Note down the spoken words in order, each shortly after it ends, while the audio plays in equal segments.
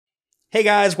Hey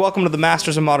guys, welcome to the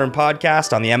Masters of Modern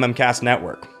podcast on the MMCast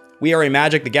network. We are a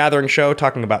Magic the Gathering show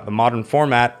talking about the modern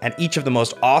format and each of the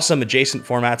most awesome adjacent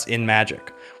formats in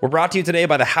Magic. We're brought to you today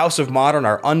by the House of Modern,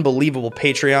 our unbelievable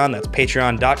Patreon. That's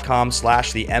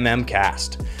patreon.com/the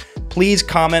MMCast. Please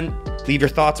comment, leave your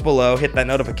thoughts below, hit that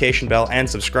notification bell, and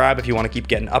subscribe if you want to keep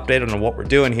getting updated on what we're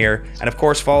doing here. And of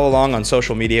course, follow along on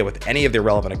social media with any of the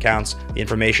relevant accounts. The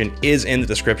information is in the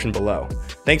description below.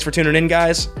 Thanks for tuning in,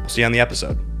 guys. We'll see you on the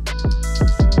episode.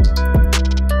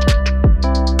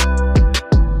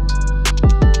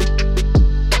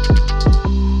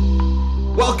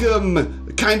 Welcome,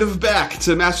 kind of back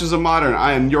to Masters of Modern.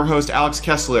 I am your host, Alex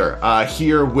Kessler,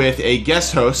 here with a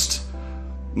guest host,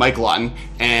 Mike Lawton,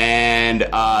 and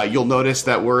you'll notice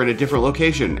that we're in a different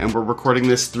location, and we're recording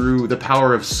this through the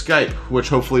power of Skype, which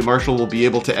hopefully Marshall will be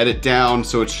able to edit down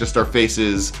so it's just our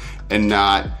faces and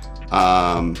not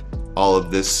all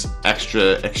of this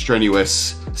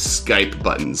extraneous Skype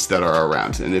buttons that are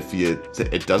around. And if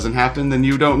it doesn't happen, then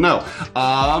you don't know.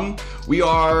 We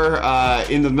are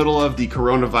in the middle of the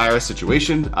coronavirus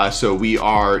situation, so we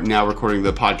are now recording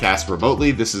the podcast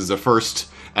remotely. This is the first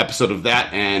episode of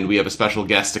that, and we have a special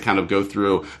guest to kind of go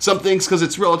through some things because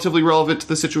it's relatively relevant to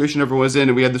the situation everyone's in,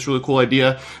 and we had this really cool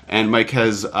idea, and Mike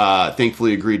has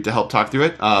thankfully agreed to help talk through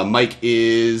it. Mike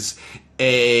is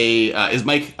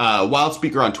Mike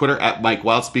Wildspeaker on Twitter, at Mike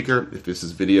Wildspeaker. If this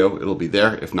is video, it'll be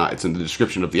there. If not, it's in the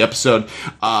description of the episode.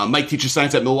 Mike teaches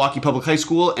science at Milwaukee Public High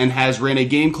School and has ran a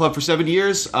game club for 7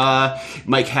 years.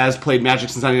 Mike has played Magic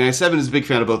since 1997, is a big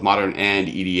fan of both Modern and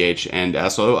EDH, and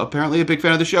also apparently a big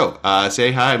fan of the show.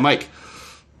 Say hi, Mike.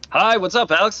 Hi, what's up,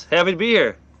 Alex? Happy to be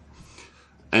here.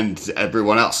 And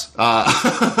everyone else.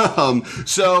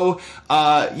 So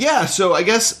I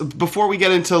guess before we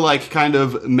get into like kind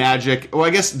of Magic, well,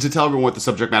 I guess to tell everyone what the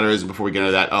subject matter is before we get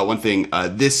into that, one thing,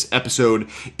 this episode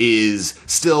is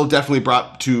still definitely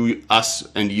brought to us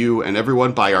and you and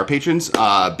everyone by our patrons.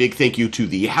 Big thank you to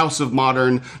the House of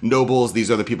Modern Nobles. These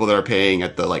are the people that are paying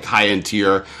at the like high-end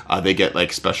tier. They get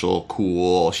like special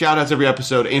cool shout-outs every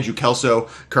episode. Andrew Kelso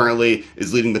currently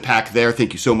is leading the pack there.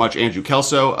 Thank you so much, Andrew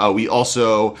Kelso. We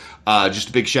also just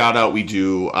a big shout out. We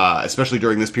do, especially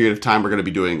during this period of time, we're going to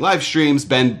be doing live streams.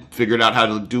 Ben figured out how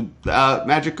to do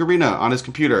Magic Arena on his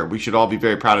computer. We should all be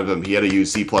very proud of him. He had to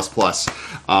use C++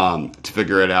 to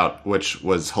figure it out, which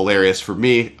was hilarious for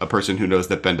me, a person who knows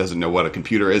that Ben doesn't know what a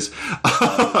computer is.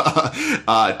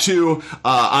 Two,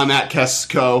 I'm at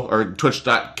Kesco, or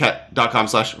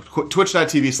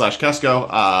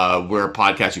twitch.tv/Kesco. We're a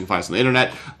podcast. You can find us on the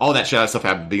internet. All that shout out stuff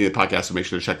happened at the beginning of the podcast, so make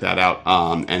sure to check that out.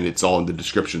 And it's all in the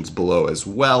descriptions below as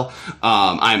well.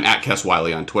 I'm at Kes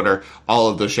Wiley on Twitter. All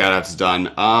of those shout outs done.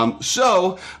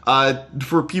 So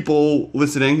for people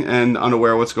listening and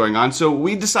unaware of what's going on, so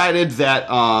we decided that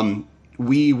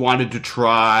we wanted to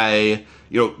try,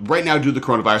 right now due to the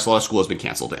coronavirus, a lot of school has been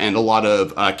canceled, and a lot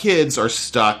of kids are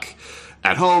stuck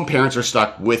at home. Parents are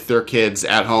stuck with their kids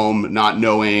at home, not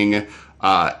knowing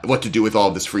what to do with all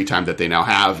of this free time that they now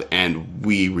have, and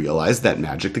we realized that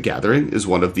Magic the Gathering is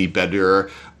one of the better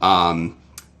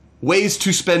ways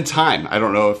to spend time. I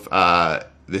don't know if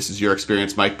this is your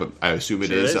experience, Mike, but I assume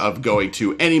it is, of going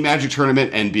to any Magic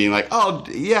tournament and being like, oh,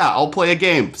 yeah, I'll play a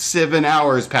game. 7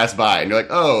 hours pass by, and you're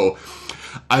like, oh,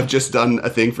 I've just done a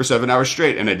thing for 7 hours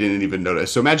straight, and I didn't even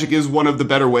notice. So Magic is one of the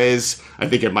better ways, I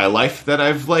think, in my life that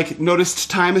I've, noticed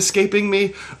time escaping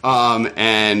me.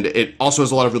 And it also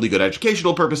has a lot of really good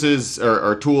educational purposes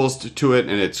or tools to it,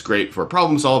 and it's great for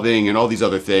problem solving and all these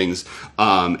other things.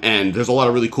 And there's a lot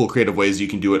of really cool creative ways you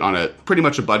can do it on a pretty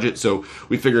much a budget. So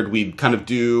we figured we'd kind of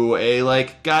do a,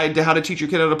 guide to how to teach your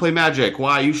kid how to play Magic,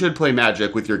 why you should play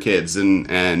Magic with your kids,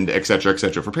 and et cetera,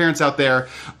 for parents out there,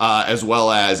 as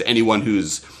well as anyone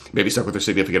who's maybe stuck with their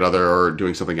significant other or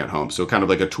doing something at home. So kind of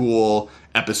like a tool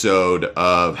episode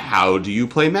of how do you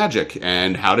play Magic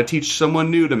and how to teach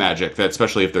someone new to Magic, that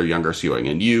especially if they're younger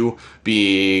skewing. And you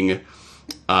being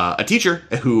a teacher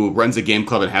who runs a game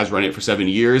club and has run it for 7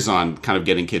 years on kind of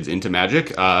getting kids into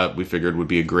Magic, we figured would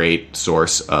be a great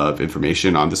source of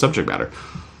information on the subject matter.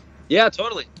 Yeah,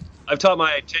 totally. I've taught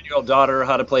my 10-year-old daughter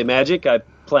how to play Magic. I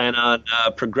plan on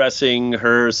progressing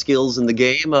her skills in the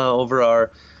game over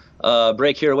our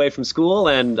break here away from school,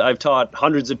 and I've taught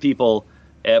hundreds of people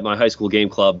at my high school game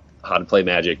club how to play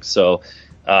Magic. So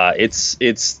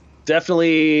it's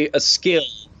definitely a skill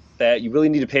that you really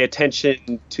need to pay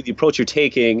attention to the approach you're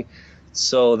taking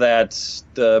so that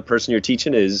the person you're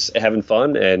teaching is having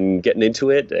fun and getting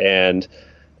into it and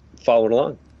following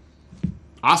along.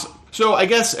 Awesome. So I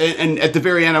guess, and at the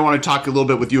very end, I want to talk a little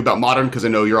bit with you about Modern, because I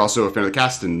know you're also a fan of the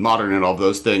cast and Modern and all of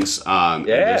those things. And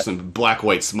there's some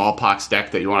black-white smallpox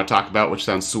deck that you want to talk about, which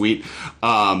sounds sweet.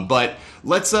 But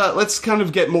let's kind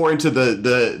of get more into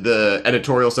the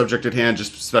editorial subject at hand,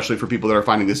 just especially for people that are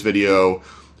finding this video,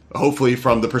 hopefully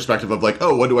from the perspective of like,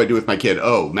 oh, what do I do with my kid?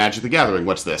 Oh, Magic the Gathering,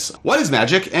 what's this? What is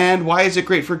Magic, and why is it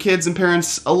great for kids and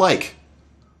parents alike?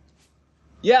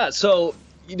 Yeah, so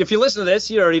if you listen to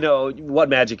this, you already know what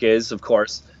Magic is, of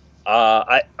course.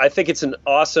 I think it's an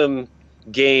awesome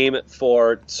game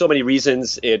for so many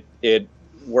reasons. It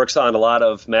works on a lot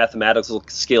of mathematical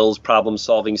skills,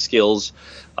 problem-solving skills.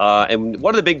 And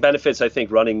one of the big benefits, I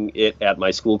think, running it at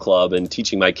my school club and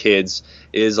teaching my kids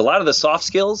is a lot of the soft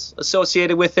skills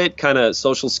associated with it, kind of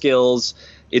social skills.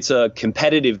 It's a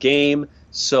competitive game,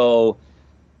 so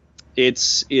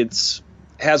it's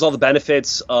has all the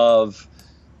benefits of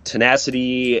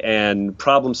tenacity and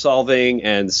problem solving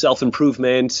and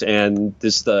self-improvement and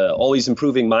the always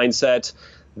improving mindset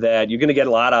that you're going to get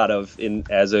a lot out of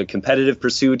as a competitive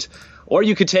pursuit, or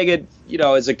you could take it,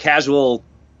 as a casual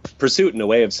pursuit in a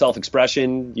way of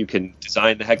self-expression. You can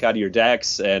design the heck out of your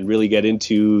decks and really get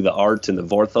into the art and the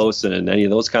Vorthos and any of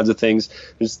those kinds of things.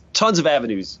 There's tons of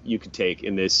avenues you could take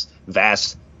in this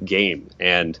vast game,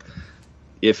 and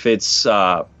if it's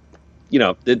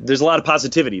there's a lot of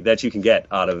positivity that you can get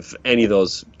out of any of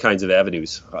those kinds of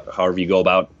avenues, however you go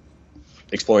about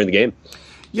exploring the game.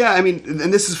 Yeah, I mean,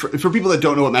 and this is for people that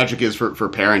don't know what Magic is, for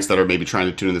parents that are maybe trying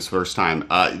to tune in this first time,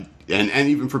 and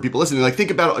even for people listening, like,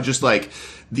 think about just like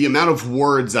the amount of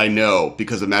words I know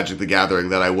because of Magic the Gathering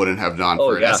that I wouldn't have known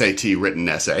for an SAT written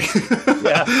essay.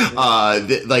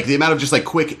 The amount of just like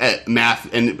quick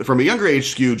math, and from a younger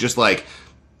age skew, just like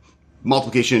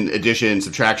multiplication, addition,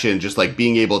 subtraction, just like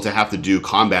being able to have to do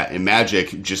combat in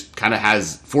Magic just kind of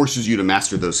forces you to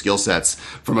master those skill sets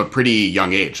from a pretty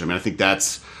young age. I mean, I think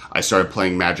I started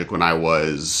playing Magic when I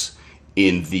was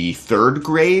in the 3rd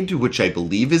grade, which I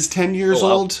believe is 10 years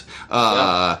old.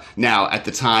 Now, at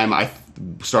the time, I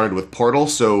started with Portal,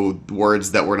 so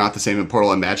words that were not the same in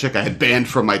Portal and Magic I had banned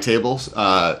from my tables.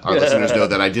 Our listeners know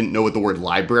that I didn't know what the word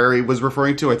library was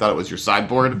referring to. I thought it was your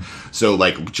sideboard. So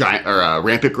like giant or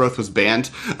rampant growth was banned.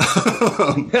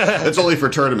 It's only for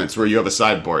tournaments where you have a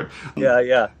sideboard.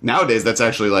 Yeah. Nowadays, that's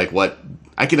actually like what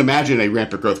I can imagine a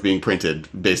rampant growth being printed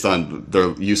based on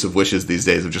the use of wishes these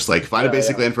days of just like find a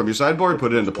basic land from your sideboard,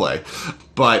 put it into play.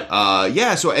 But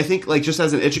so I think like just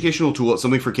as an educational tool, it's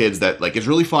something for kids that like is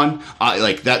really fun.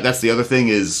 That's the other thing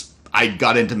is I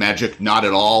got into Magic not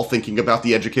at all thinking about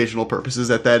the educational purposes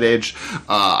at that age.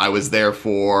 I was there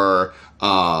for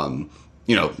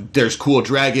there's cool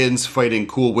dragons fighting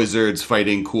cool wizards,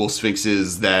 fighting cool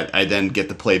sphinxes that I then get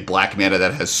to play black mana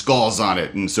that has skulls on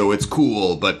it. And so it's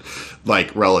cool, but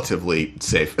like relatively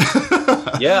safe.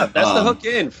 Yeah, that's the hook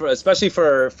in, especially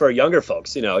for younger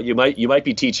folks. You might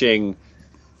be teaching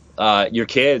your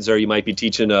kids, or you might be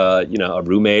teaching a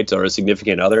roommate or a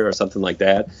significant other or something like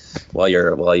that while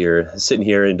you're sitting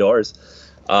here indoors.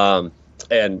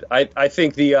 And I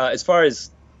think as far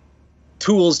as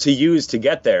tools to use to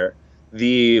get there,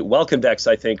 the welcome decks,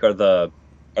 I think, are the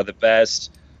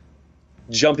best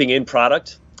jumping in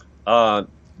product.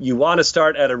 You want to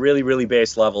start at a really, really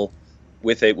base level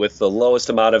with it, with the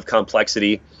lowest amount of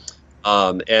complexity.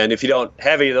 And if you don't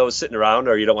have any of those sitting around,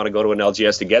 or you don't want to go to an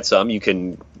LGS to get some, you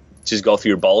can just go through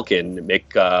your bulk and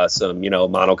make some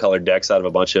monocolored decks out of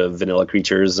a bunch of vanilla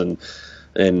creatures and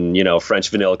French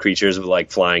vanilla creatures with like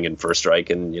flying and first strike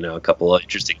and a couple of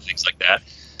interesting things like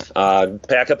that.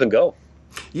 Pack up and go.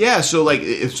 Yeah, so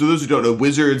those who don't know,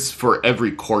 Wizards, for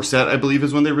every core set, I believe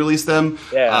is when they release them,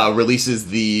 releases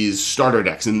these starter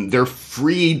decks, and they're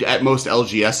free at most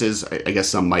LGSs. I guess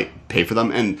some might pay for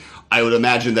them, and I would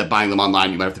imagine that buying them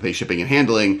online, you might have to pay shipping and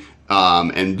handling.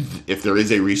 And if there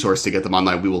is a resource to get them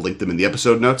online, we will link them in the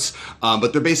episode notes.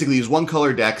 But they're basically these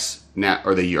one-color decks. Now,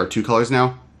 are they 2 colors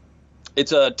now?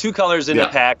 It's 2 colors in a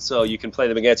pack, so you can play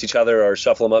them against each other or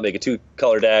shuffle them up, make a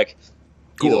 2-color deck.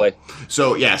 Cool.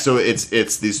 So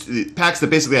it's these packs that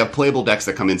basically have playable decks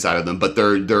that come inside of them, but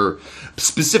they're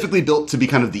specifically built to be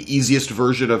kind of the easiest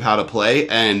version of how to play,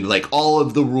 and like all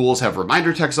of the rules have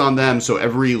reminder text on them, so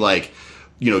every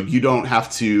you don't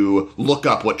have to look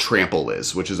up what trample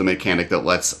is, which is a mechanic that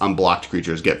lets unblocked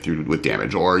creatures get through with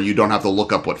damage, or you don't have to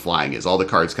look up what flying is. All the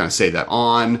cards kind of say that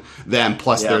on them,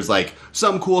 plus there's like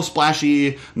some cool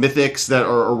splashy mythics that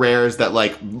are rares that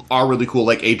like are really cool,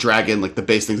 like a dragon, like the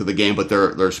base things of the game, but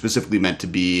they're specifically meant to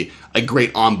be a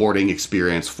great onboarding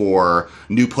experience for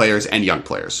new players and young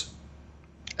players.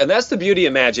 And that's the beauty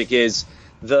of Magic, is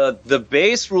the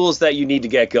base rules that you need to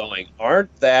get going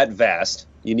aren't that vast.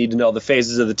 You need to know the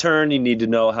phases of the turn. You need to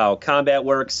know how combat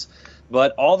works.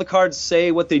 But all the cards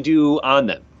say what they do on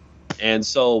them. And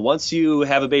so once you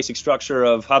have a basic structure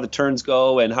of how the turns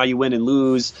go and how you win and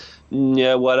lose,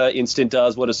 what an instant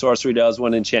does, what a sorcery does, what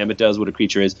an enchantment does, what a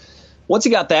creature is. Once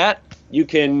you got that, you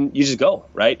just go,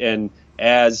 right? And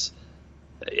as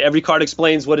every card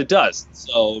explains what it does.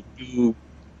 So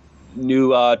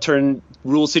new turn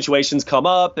rule situations come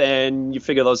up and you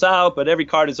figure those out, but every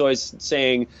card is always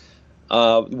saying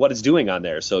what it's doing on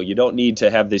there. So you don't need to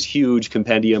have this huge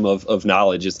compendium of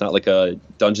knowledge. It's not like a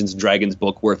Dungeons & Dragons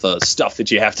book worth of stuff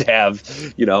that you have to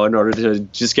have, in order to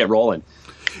just get rolling.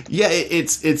 Yeah,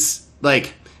 it's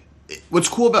like, what's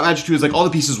cool about Magic 2 is like all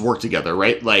the pieces work together,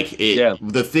 right? Like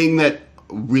the thing that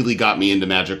really got me into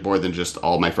Magic more than just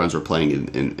all my friends were playing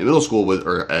in middle school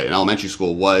or in elementary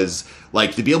school was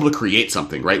like to be able to create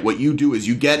something, right? What you do is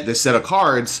you get this set of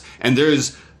cards and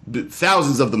there's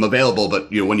thousands of them available,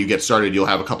 but when you get started, you'll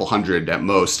have a couple hundred at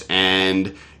most,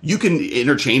 and you can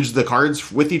interchange the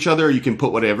cards with each other. You can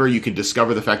put whatever. You can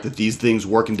discover the fact that these things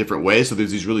work in different ways. So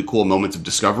there's these really cool moments of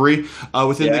discovery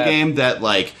within the game that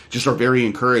like just are very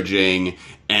encouraging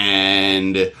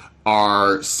and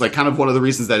are like kind of one of the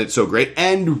reasons that it's so great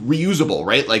and reusable,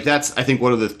 right? Like that's, I think,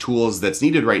 one of the tools that's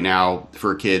needed right now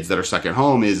for kids that are stuck at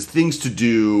home is things to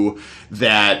do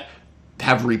that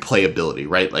have replayability,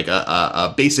 right? Like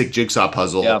a basic jigsaw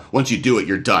puzzle. Yeah. Once you do it,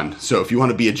 you're done. So if you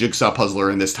want to be a jigsaw puzzler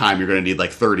in this time, you're going to need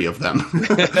like 30 of them.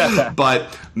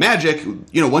 But Magic,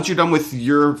 once you're done with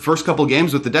your first couple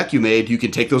games with the deck you made, you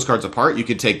can take those cards apart. You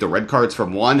can take the red cards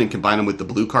from one and combine them with the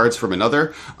blue cards from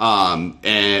another.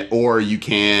 Or you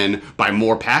can buy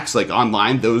more packs like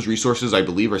online. Those resources, I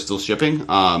believe, are still shipping.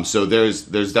 So there's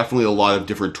definitely a lot of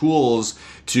different tools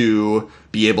to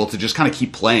be able to just kind of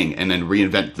keep playing and then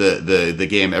reinvent the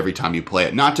game every time you play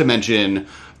it. Not to mention,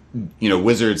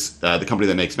 Wizards, the company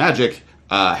that makes Magic,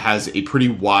 has a pretty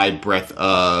wide breadth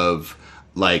of,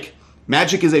 like,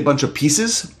 Magic is a bunch of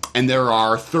pieces, and there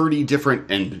are 30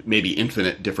 different and maybe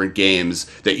infinite different games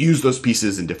that use those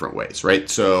pieces in different ways, right?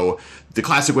 So the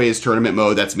classic way is tournament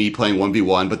mode. That's me playing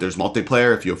 1v1, but there's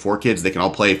multiplayer. If you have 4 kids, they can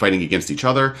all play fighting against each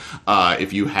other.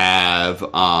 If you have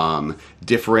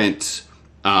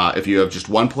if you have just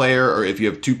one player, or if you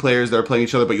have 2 players that are playing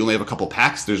each other, but you only have a couple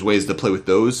packs, there's ways to play with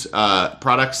those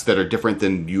products that are different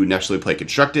than you necessarily play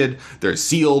Constructed. There's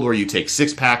Sealed, where you take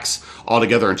 6 packs all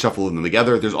together and shuffle them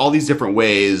together. There's all these different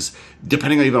ways,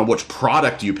 depending on even on which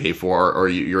product you pay for or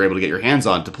you're able to get your hands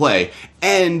on to play.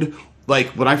 And, like,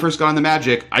 when I first got on the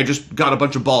Magic, I just got a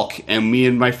bunch of bulk, and me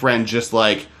and my friend just,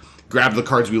 like, grabbed the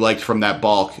cards we liked from that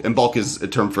bulk, and bulk is a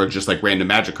term for just, like, random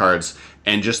Magic cards,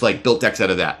 and just, like, built decks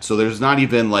out of that. So there's not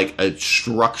even, like, a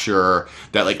structure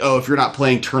that, like, if you're not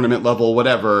playing tournament level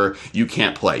whatever, you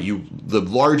can't play. The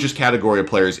largest category of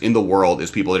players in the world is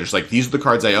people that are just like, these are the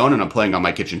cards I own, and I'm playing on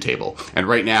my kitchen table. And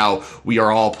right now, we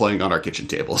are all playing on our kitchen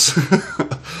tables. You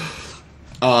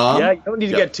don't need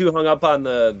to get too hung up on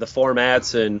the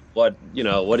formats and what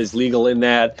is legal in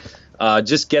that.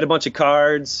 Just get a bunch of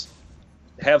cards,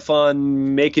 have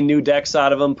fun making new decks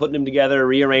out of them, putting them together,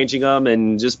 rearranging them,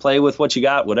 and just play with what you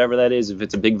got, whatever that is. If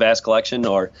it's a big, vast collection,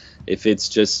 or if it's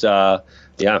just a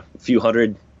few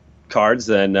hundred cards,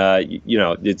 then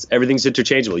it's everything's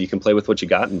interchangeable. You can play with what you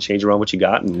got and change around what you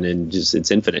got, and just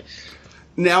it's infinite.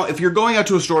 Now, if you're going out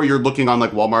to a store, you're looking on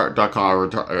like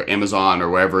Walmart.com or Amazon or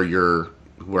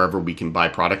wherever we can buy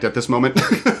product at this moment.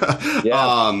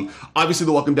 Obviously,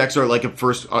 the welcome decks are like a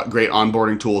first great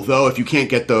onboarding tool, though. If you can't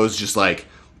get those, just like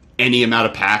any amount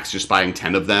of packs, just buying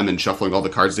 10 of them and shuffling all the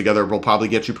cards together will probably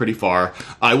get you pretty far.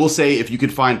 I will say, if you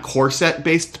could find core set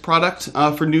based product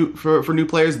for new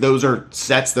players, those are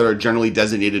sets that are generally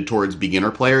designated towards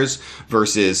beginner players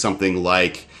versus something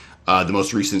like the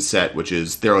most recent set, which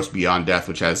is Theros Beyond Death,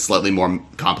 which has slightly more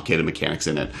complicated mechanics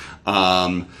in it.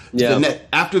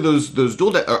 After those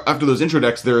intro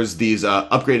decks, there's these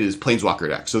upgraded Planeswalker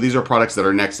decks. So these are products that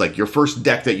are next, like your first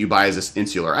deck that you buy is this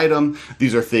insular item.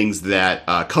 These are things that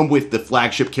come with the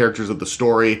flagship characters of the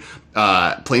story,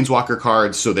 Planeswalker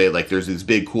cards. So there's these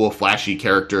big, cool, flashy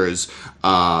characters.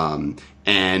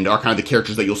 And are kind of the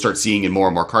characters that you'll start seeing in more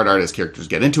and more card art as characters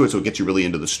get into it, so it gets you really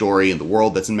into the story and the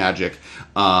world that's in Magic.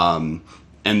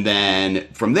 And then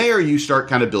from there, you start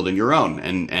kind of building your own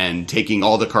and taking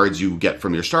all the cards you get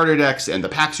from your starter decks and the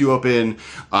packs you open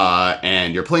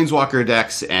and your Planeswalker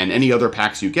decks and any other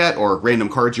packs you get or random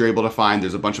cards you're able to find.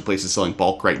 There's a bunch of places selling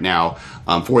bulk right now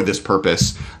for this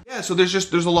purpose. Yeah, so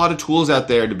there's a lot of tools out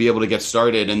there to be able to get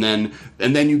started, and then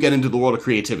you get into the world of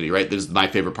creativity, right? This is my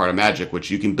favorite part of Magic,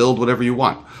 which you can build whatever you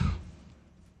want.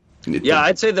 Yeah,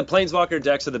 I'd say the Planeswalker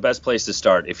decks are the best place to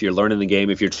start if you're learning the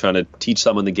game, if you're trying to teach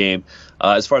someone the game.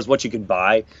 As far as what you can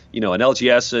buy, an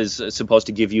LGS is supposed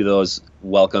to give you those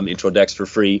welcome intro decks for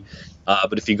free.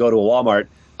 But if you go to a Walmart,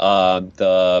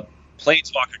 the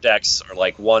Planeswalker decks are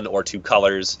like 1 or 2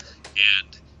 colors,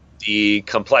 and the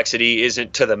complexity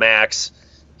isn't to the max.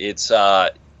 It's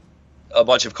a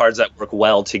bunch of cards that work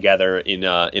well together in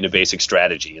a basic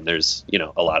strategy. And there's,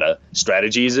 a lot of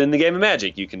strategies in the game of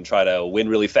Magic. You can try to win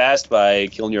really fast by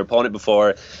killing your opponent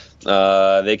before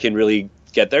they can really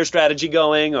get their strategy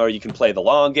going, or you can play the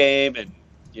long game and,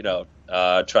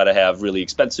 try to have really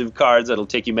expensive cards that'll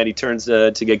take you many turns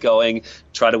to get going,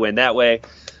 try to win that way,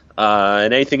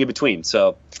 and anything in between.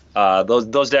 So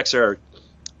those decks are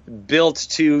built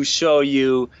to show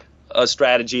you a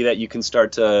strategy that you can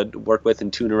start to work with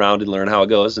and tune around and learn how it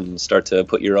goes and start to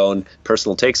put your own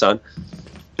personal takes on.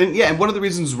 And one of the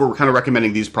reasons we're kind of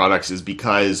recommending these products is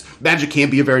because Magic can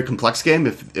be a very complex game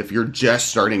if you're just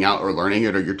starting out or learning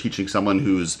it, or you're teaching someone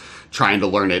who's trying to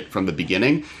learn it from the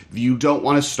beginning. You don't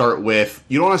want to start with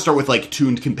like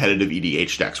tuned competitive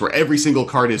EDH decks where every single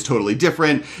card is totally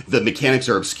different. The mechanics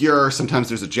are obscure. Sometimes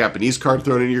there's a Japanese card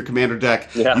thrown into your commander deck.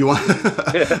 Yeah. You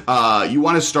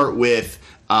want to start with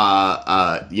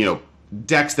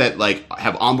decks that like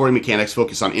have onboarding mechanics,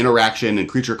 focus on interaction and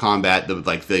creature combat,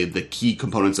 the key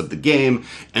components of the game.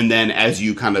 And then as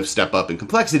you kind of step up in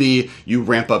complexity, you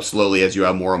ramp up slowly as you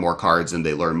have more and more cards and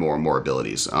they learn more and more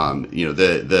abilities.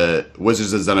 The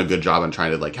Wizards has done a good job on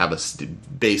trying to like have a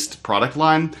based product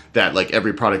line that like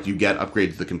every product you get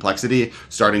upgrades the complexity,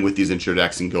 starting with these intro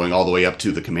decks and going all the way up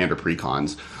to the commander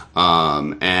precons.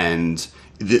 But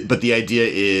the idea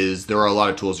is there are a lot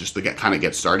of tools just to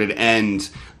get started. And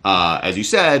as you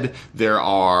said,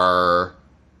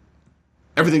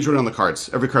 everything's written on the cards.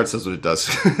 Every card says what it does.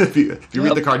 If you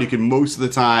read the card, you can most of the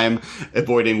time,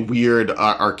 avoiding weird,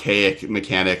 archaic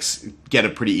mechanics, get a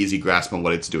pretty easy grasp on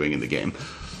what it's doing in the game.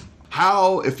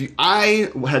 I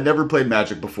had never played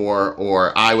Magic before,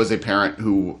 or I was a parent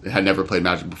who had never played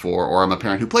Magic before, or I'm a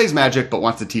parent who plays Magic but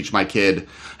wants to teach my kid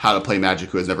how to play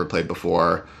Magic who has never played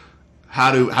before,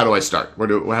 how do I start? How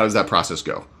does that process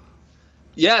go?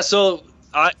 Yeah, so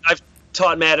I've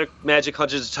taught Magic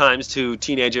hundreds of times to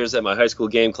teenagers at my high school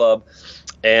game club,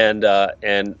 and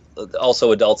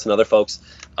also adults and other folks.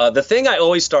 The thing I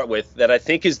always start with that I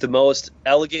think is the most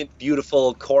elegant,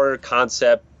 beautiful core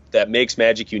concept that makes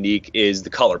Magic unique is the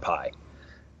color pie.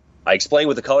 I explain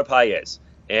what the color pie is,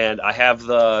 and I have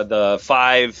the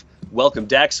 5 welcome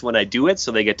decks when I do it,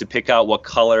 so they get to pick out what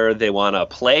color they want to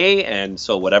play, and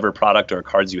so whatever product or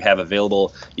cards you have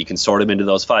available, you can sort them into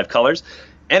those 5 colors,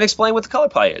 and explain what the color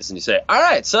pie is. And you say, all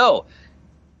right, so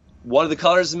one of the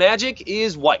colors of Magic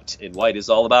is white, and white is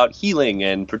all about healing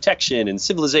and protection and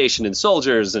civilization and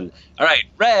soldiers, and all right,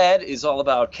 red is all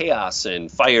about chaos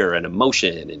and fire and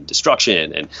emotion and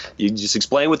destruction, and you just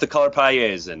explain what the color pie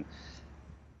is, and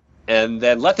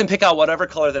then let them pick out whatever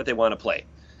color that they want to play.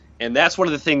 And that's one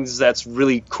of the things that's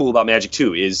really cool about Magic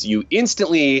 2 is you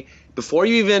instantly, before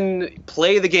you even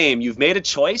play the game, you've made a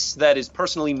choice that is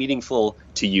personally meaningful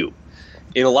to you.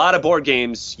 In a lot of board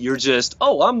games, you're just,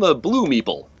 oh, I'm the blue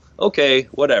meeple. Okay,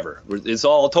 whatever. It's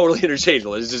all totally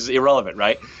interchangeable. It's just irrelevant,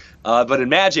 right? But in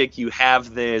Magic, you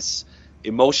have this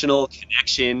emotional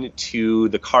connection to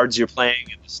the cards you're playing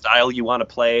and the style you want to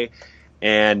play.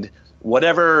 And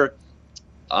whatever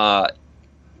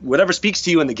speaks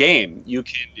to you in the game, you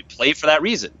can play for that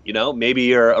reason. Maybe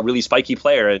you're a really spiky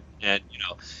player and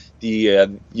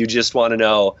you just want to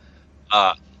know,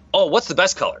 what's the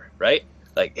best color, right?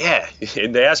 Like, yeah,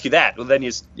 and they ask you that. Well, then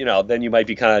you might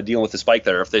be kind of dealing with the spike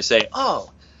there. If they say,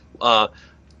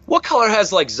 what color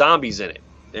has like zombies in it?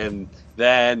 And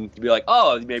then you'd be like,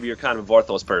 oh, maybe you're kind of a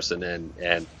Vorthos person,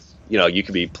 and you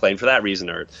could be playing for that reason.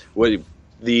 Or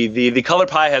the color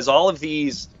pie has all of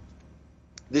this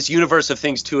universe of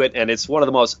things to it, and it's one of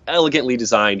the most elegantly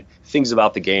designed things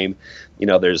about the game.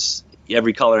 There's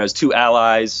every color has 2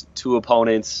 allies, 2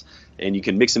 opponents, and you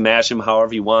can mix and match them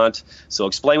however you want. So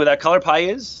explain what that color pie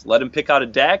is, let them pick out a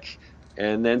deck,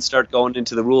 and then start going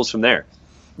into the rules from there.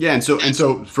 Yeah, and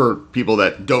so for people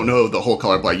that don't know the whole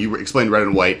color pie, you explained red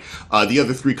and white. The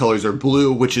other 3 colors are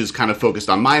blue, which is kind of focused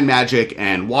on mind magic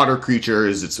and water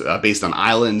creatures. It's based on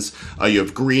islands. You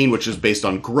have green, which is based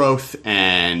on growth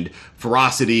and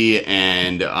ferocity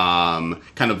and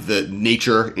kind of the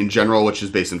nature in general, which is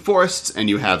based in forests. And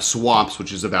you have swamps,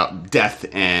 which is about death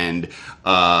and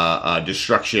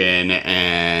destruction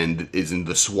and is in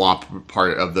the swamp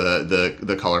part of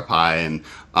the color pie,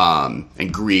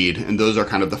 and greed. And those are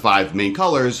kind of the 5 main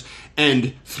colors.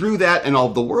 And through that and all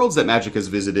of the worlds that Magic has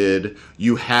visited,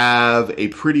 you have a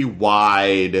pretty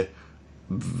wide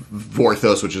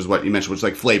Vorthos, which is what you mentioned, which is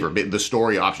like flavor, the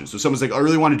story options. So someone's like, I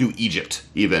really want to do Egypt,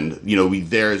 even.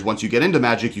 There's, once you get into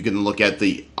Magic, you can look at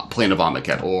the Plane of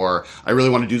Amonkhet. Or I really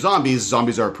want to do zombies.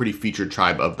 Zombies are a pretty featured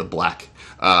tribe of the black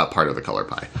part of the color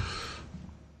pie.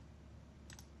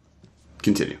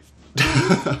 Continue.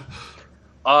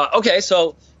 Okay,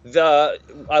 so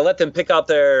I let them pick out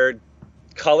their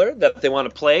color that they want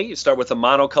to play. You start with a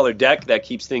monocolored deck that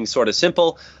keeps things sort of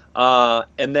simple.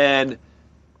 And then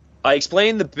I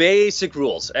explain the basic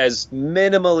rules as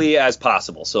minimally as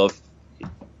possible. So if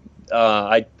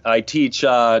I teach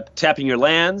tapping your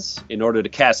lands in order to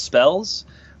cast spells.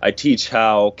 I teach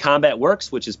how combat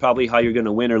works, which is probably how you're going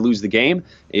to win or lose the game,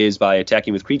 is by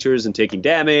attacking with creatures and taking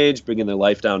damage, bringing their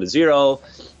life down to 0,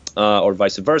 or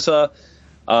vice versa.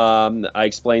 I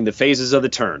explain the phases of the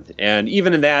turn. And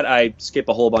even in that, I skip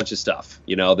a whole bunch of stuff.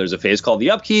 There's a phase called the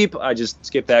upkeep. I just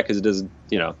skip that because it doesn't,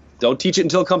 don't teach it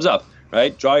until it comes up,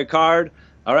 right? Draw your card.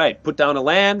 All right, put down a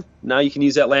land. Now you can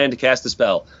use that land to cast a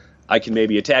spell. I can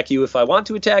maybe attack you if I want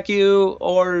to attack you,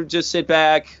 or just sit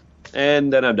back,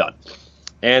 and then I'm done.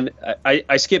 And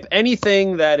I skip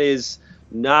anything that is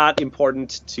not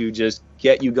important to just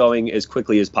get you going as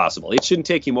quickly as possible. It shouldn't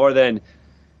take you more than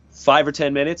 5 or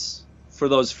 10 minutes for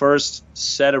those first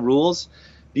set of rules,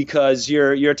 because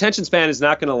your attention span is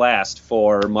not going to last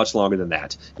for much longer than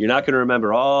that. You're not going to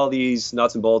remember all these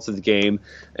nuts and bolts of the game,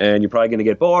 and you're probably going to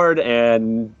get bored.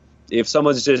 And if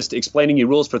someone's just explaining you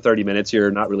rules for 30 minutes,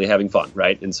 you're not really having fun,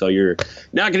 right? And so you're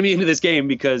not going to be into this game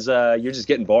because you're just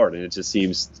getting bored, and it just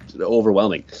seems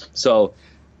overwhelming. So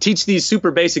teach these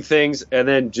super basic things, and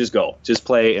then just go. Just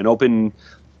play an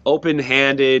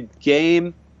open-handed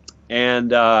game,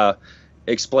 and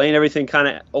explain everything kind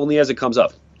of only as it comes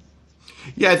up.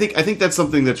 Yeah, I think that's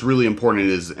something that's really important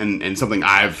and something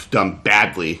I've done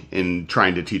badly in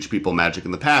trying to teach people Magic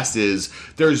in the past is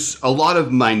there's a lot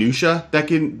of minutia that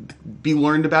can be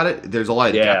learned about it. There's a lot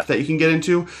of depth that you can get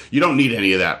into. You don't need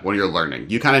any of that when you're learning.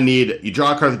 You kind of you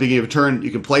draw a card at the beginning of a turn, you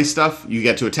can play stuff, you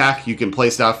get to attack, you can play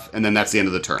stuff, and then that's the end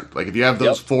of the turn. Like if you have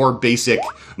those 4 basic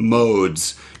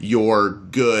modes, you're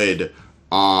good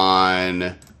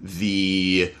on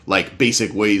the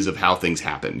basic ways of how things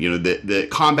happen. The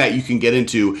combat you can get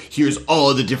into, here's all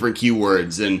of the different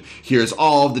keywords and here's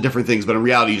all of the different things, but in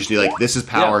reality you just need this is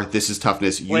power, this is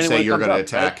toughness, you say you're going to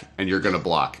attack, right? And you're going to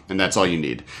block, and that's all you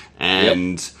need.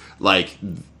 And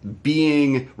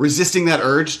resisting that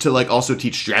urge to also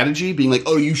teach strategy, being like,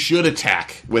 oh, you should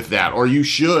attack with that, or you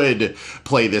should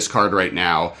play this card right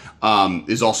now,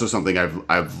 is also something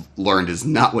I've learned is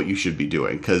not what you should be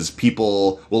doing, because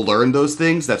people will learn those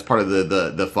things. That's part of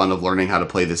the fun of learning how to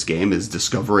play this game, is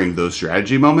discovering those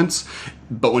strategy moments.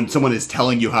 But when someone is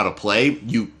telling you how to play,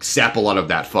 you sap a lot of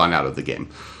that fun out of the game.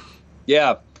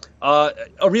 Yeah. A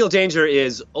real danger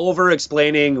is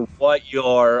over-explaining what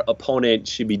your opponent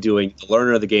should be doing, the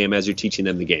learner of the game, as you're teaching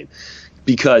them the game.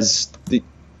 Because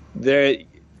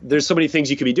there's so many things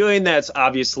you could be doing that's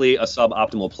obviously a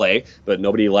suboptimal play, but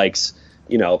nobody likes,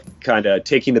 kind of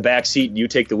taking the back seat and you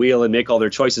take the wheel and make all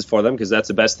their choices for them, because that's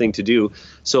the best thing to do.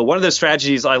 So one of the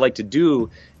strategies I like to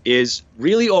do is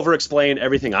really over-explain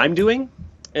everything I'm doing,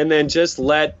 and then just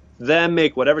let them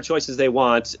make whatever choices they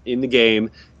want in the game,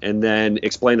 and then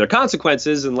explain their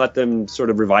consequences and let them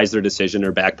sort of revise their decision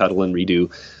or backpedal and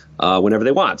redo whenever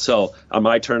they want. So on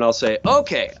my turn, I'll say,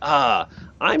 okay, I'm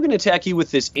going to attack you with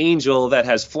this angel that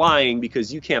has flying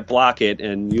because you can't block it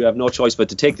and you have no choice but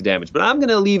to take the damage. But I'm going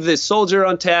to leave this soldier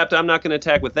untapped. I'm not going to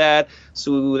attack with that,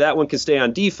 so that one can stay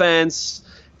on defense.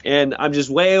 And I'm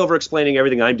just way over explaining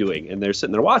everything I'm doing. And they're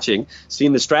sitting there watching,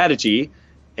 seeing the strategy,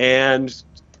 and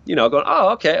going,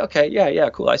 oh, okay, yeah,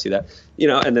 cool, I see that.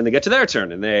 And then they get to their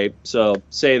turn, and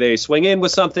say they swing in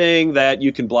with something that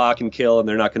you can block and kill, and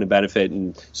they're not going to benefit,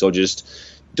 and so just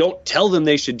don't tell them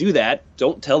they should do that.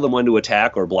 Don't tell them when to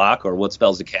attack or block or what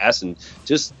spells to cast, and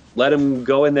just let them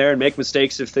go in there and make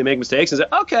mistakes if they make mistakes, and say,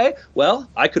 okay, well,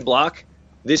 I could block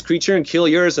this creature and kill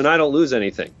yours, and I don't lose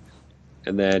anything.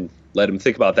 And then let them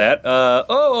think about that.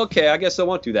 Okay, I guess I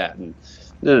won't do that. And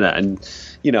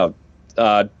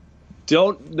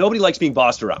nobody likes being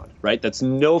bossed around, right? That's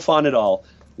no fun at all.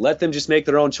 Let them just make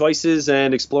their own choices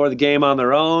and explore the game on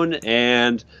their own,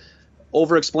 and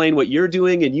over-explain what you're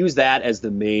doing and use that as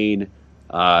the main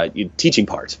teaching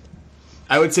part.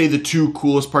 I would say the 2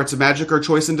 coolest parts of Magic are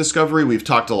choice and discovery. We've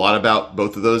talked a lot about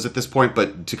both of those at this point,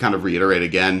 but to kind of reiterate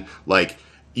again,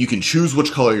 you can choose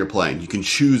which color you're playing. You can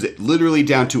choose it literally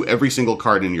down to every single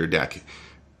card in your deck.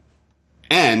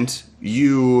 And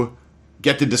you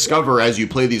get to discover, as you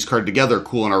play these cards together,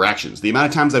 cool interactions. The amount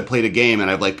of times I've played a game and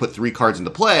I've put 3 cards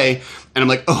into play, and I'm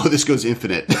like, oh, this goes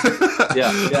infinite.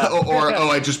 Yeah. Or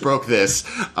I just broke this.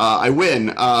 I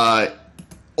win.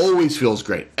 Always feels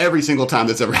great. Every single time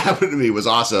that's ever happened to me was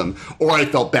awesome. Or I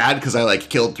felt bad because I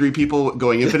killed 3 people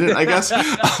going infinite, I guess.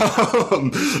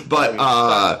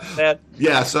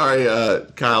 Yeah, sorry,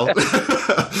 Kyle.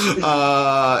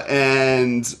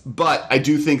 But I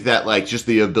do think that just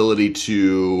the ability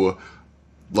to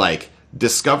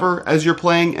discover as you're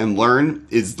playing and learn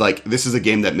is this is a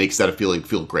game that makes that feeling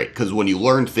feel great, because when you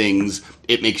learn things,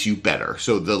 it makes you better.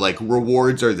 So the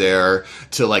rewards are there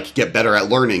to get better at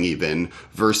learning, even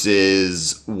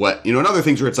versus what in other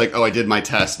things where it's I did my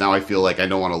test, now I feel I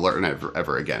don't want to learn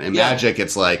ever again. In Magic,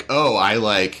 it's by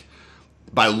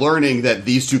learning that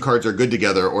these 2 cards are good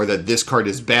together or that this card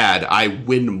is bad, I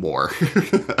win more.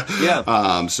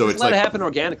 Yeah. So just let it happen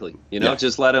organically.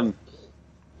 Just let them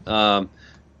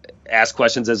ask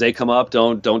questions as they come up.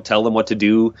 Don't tell them what to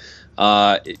do.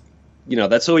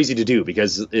 That's so easy to do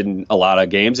because in a lot of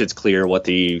games it's clear what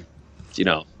the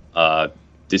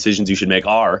decisions you should make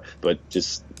are, but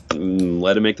just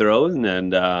let them make their own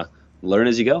and learn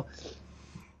as you go.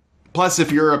 Plus,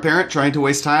 if you're a parent trying to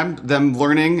waste time, them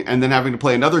learning and then having to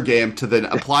play another game to then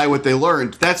apply what they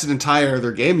learned, that's an entire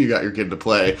other game you got your kid to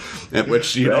play, at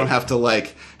which you don't have to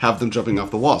have them jumping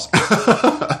off the walls.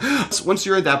 So once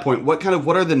you're at that point, what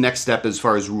are the next step as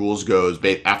far as rules goes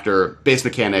after base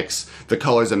mechanics, the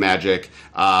colors of Magic,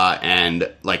 and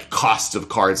costs of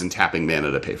cards and tapping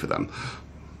mana to pay for them?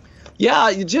 Yeah,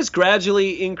 you just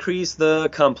gradually increase the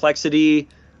complexity.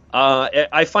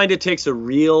 I find it takes a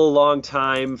real long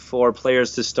time for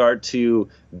players to start to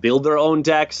build their own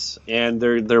decks, and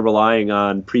they're relying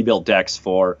on pre-built decks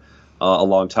for a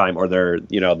long time, or their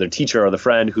teacher or the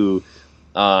friend who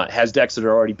has decks that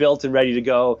are already built and ready to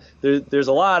go. There's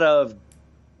a lot of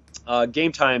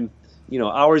game time,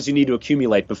 hours you need to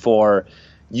accumulate before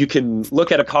you can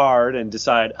look at a card and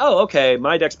decide, oh, okay,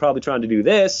 my deck's probably trying to do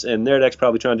this, and their deck's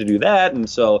probably trying to do that, and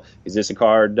so is this a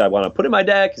card I want to put in my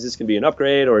deck? Is this going to be an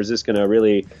upgrade, or is this going to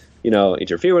really,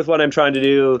 interfere with what I'm trying to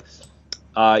do?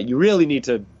 You really need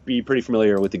to be pretty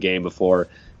familiar with the game before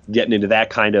getting into that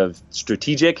kind of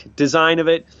strategic design of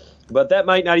it. But that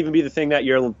might not even be the thing that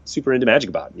you're super into Magic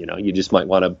about. You just might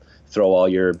want to throw all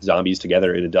your zombies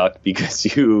together in a deck because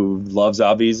you love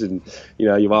zombies, and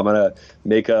you want to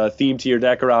make a theme to your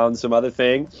deck around some other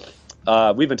thing.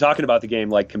 We've been talking about the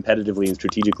game competitively and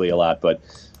strategically a lot, but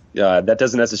that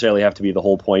doesn't necessarily have to be the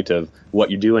whole point of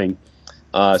what you're doing.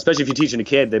 Especially if you're teaching a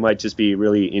kid, they might just be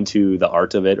really into the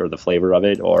art of it or the flavor of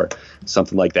it or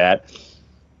something like that.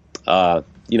 But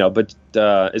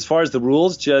as far as the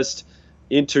rules, just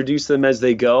introduce them as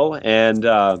they go, and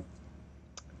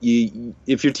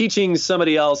if you're teaching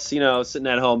somebody else, sitting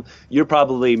at home, you're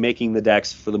probably making the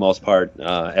decks for the most part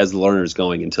as the learner's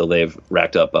going until they've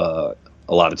racked up a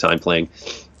lot of time playing.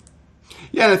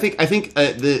 Yeah, and I think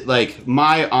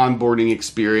my onboarding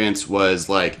experience was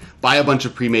buy a bunch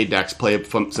of pre-made decks, play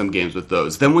some games with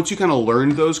those. Then once you kind of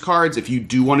learn those cards, if you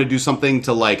do want to do something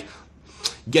to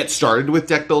get started with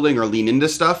deck building or lean into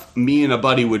stuff, me and a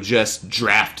buddy would just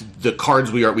draft the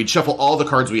cards we'd shuffle all the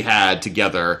cards we had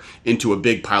together into a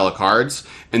big pile of cards,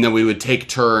 and then we would take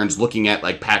turns looking at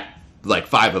pack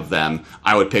 5 of them.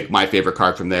 I would pick my favorite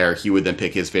card from there. He would then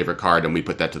pick his favorite card, and we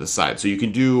put that to the side. So you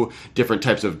can do different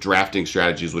types of drafting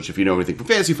strategies, which if you know anything from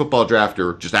fantasy football draft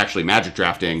or just actually Magic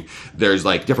drafting, there's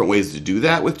different ways to do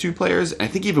that with 2 players. And I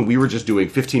think even we were just doing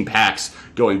 15 packs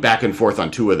going back and forth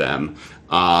on 2 of them.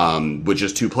 With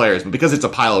just 2 players, but because it's a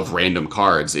pile of random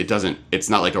cards, it's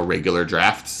not like a regular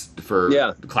draft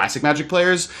for classic Magic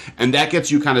players, and that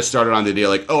gets you kind of started on the idea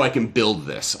I can build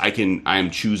this.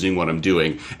 I'm choosing what I'm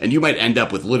doing, and you might end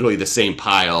up with literally the same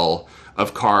pile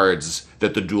of cards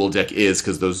that the dual deck is,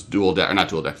 because those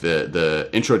the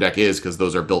intro deck is, because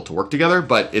those are built to work together.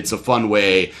 But it's a fun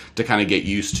way to kind of get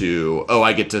used to,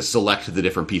 I get to select the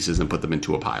different pieces and put them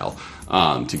into a pile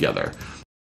together.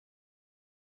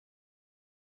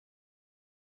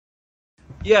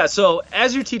 Yeah, so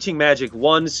as you're teaching Magic,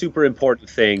 one super important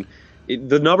thing,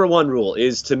 the number one rule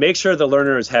is to make sure the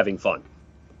learner is having fun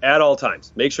at all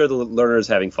times. Make sure the learner is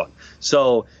having fun.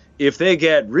 So if they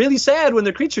get really sad when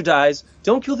their creature dies,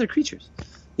 don't kill their creatures.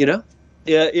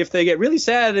 If they get really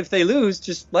sad if they lose,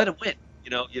 just let them win.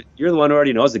 You're the one who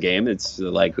already knows the game. It's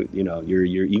your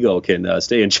ego can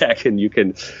stay in check, and you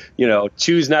can,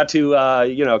 choose not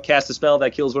to, cast a spell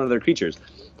that kills one of their creatures,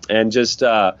 and just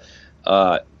pay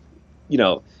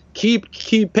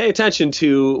attention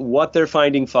to what they're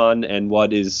finding fun and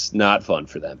what is not fun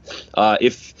for them.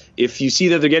 If you see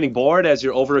that they're getting bored as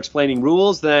you're over explaining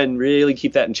rules, then really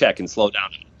keep that in check and slow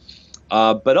down.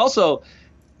 But also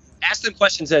ask them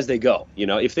questions as they go.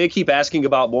 If they keep asking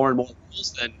about more and more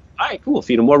rules, then All right, cool.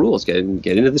 Feed them more rules. Get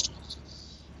into this.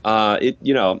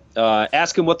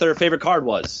 Ask them what their favorite card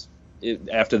was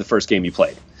after the first game you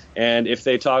played. And if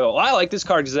they talk, oh, I like this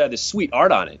card because it had this sweet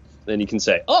art on it, then you can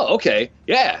say, oh, okay,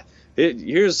 yeah,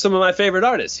 here's some of my favorite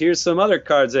artists. Here's some other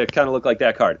cards that kind of look like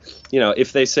that card.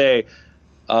 If they say,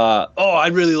 oh, I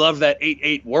really love that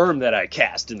 8/8 worm that I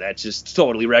cast, and that just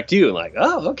totally wrecked you. And like,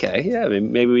 oh, okay, yeah,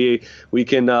 maybe we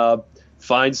can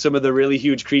find some of the really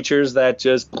huge creatures that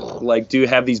just do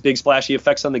have these big splashy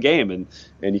effects on the game,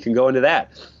 and you can go into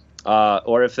that.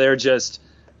 Or if they're just,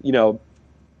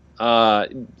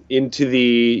 into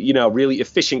the, really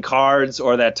efficient cards,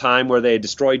 or that time where they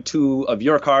destroyed 2 of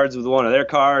your cards with one of their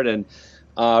card and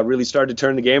really started to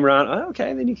turn the game around. Oh,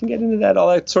 okay, then you can get into that, all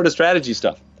that sort of strategy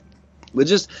stuff. But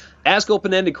just ask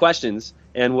open-ended questions,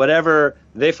 and whatever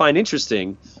they find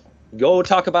interesting, go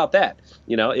talk about that.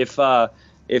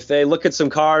 If they look at some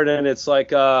card and it's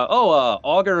like,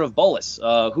 Augur of Bolas.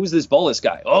 Who's this Bolas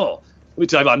guy? Oh, let me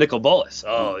talk about Nicol Bolas.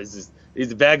 Oh, he's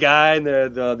the bad guy, and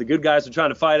the good guys are trying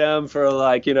to fight him for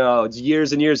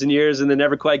years and years and years, and they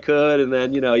never quite could. And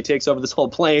then he takes over this whole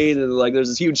plane, and there's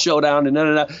this huge showdown. And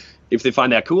If they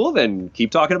find that cool, then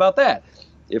keep talking about that.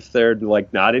 If they're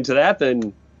not into that,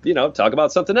 then talk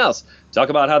about something else. Talk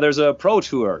about how there's a pro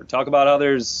tour. Talk about how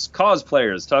there's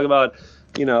cosplayers. Talk about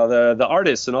the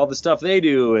artists and all the stuff they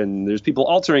do, and there's people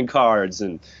altering cards,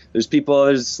 and there's people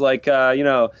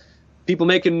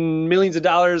making millions of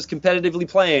dollars competitively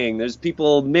playing. There's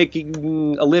people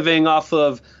making a living off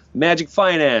of Magic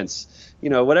Finance.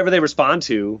 Whatever they respond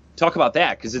to, talk about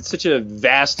that, because it's such a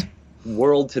vast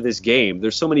world to this game.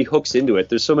 There's so many hooks into it.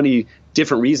 There's so many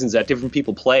different reasons that different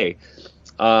people play.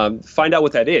 Find out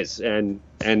what that is and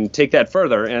take that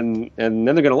further, and then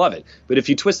they're going to love it. But if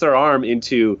you twist their arm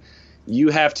into, you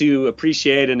have to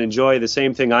appreciate and enjoy the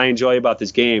same thing I enjoy about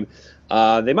this game,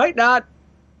 they might not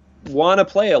want to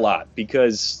play a lot,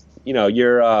 because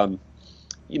you're kind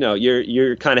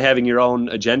of having your own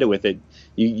agenda with it.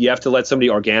 You have to let somebody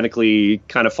organically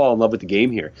kind of fall in love with the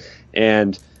game here,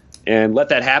 and let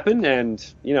that happen, and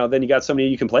then you got somebody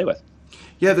you can play with.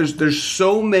 Yeah, there's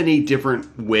so many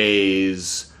different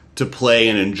ways to play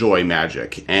and enjoy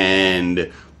Magic,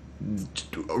 and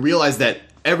realize that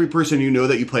every person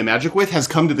that you play Magic with has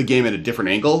come to the game at a different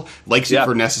angle, likes it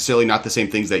for necessarily not the same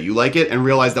things that you like it, and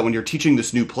realize that when you're teaching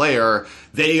this new player,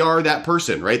 they are that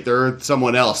person, right? They're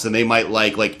someone else, and they might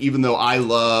like even though I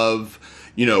love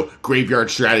graveyard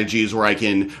strategies where I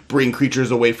can bring creatures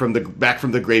back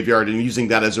from the graveyard and using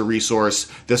that as a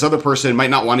resource, this other person might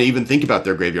not want to even think about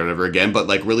their graveyard ever again, but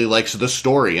really likes the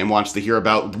story and wants to hear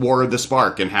about War of the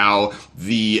Spark and how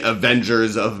the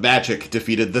Avengers of Magic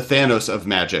defeated the Thanos of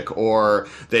Magic. Or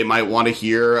they might want to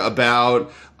hear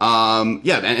about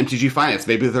MTG Finance.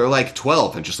 Maybe they're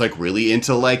 12 and just really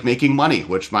into making money,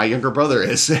 which my younger brother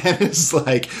is. And it's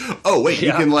oh wait,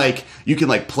 you can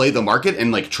play the market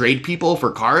and trade people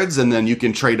for cards, and then you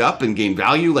can trade up and gain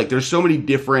value. There's so many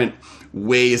different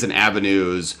ways and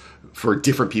avenues for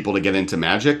different people to get into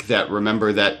Magic, that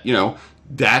remember that,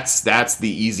 that's the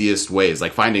easiest ways.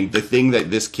 Finding the thing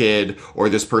that this kid or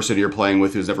this person you're playing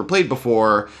with who's never played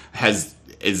before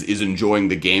is enjoying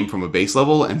the game from a base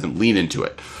level, and then lean into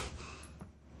it.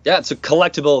 Yeah, it's a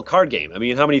collectible card game. I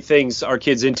mean, how many things are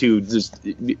kids into just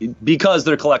because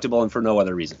they're collectible and for no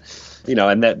other reason?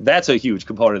 And that's a huge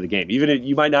component of the game. Even if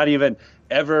you might not even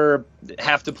ever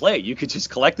have to play, you could just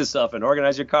collect the stuff and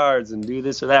organize your cards and do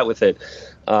this or that with it.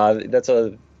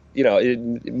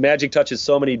 Magic touches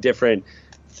so many different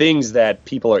things that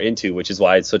people are into, which is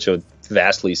why it's such a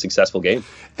vastly successful game.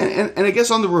 And I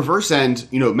guess on the reverse end,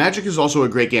 Magic is also a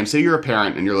great game. Say you're a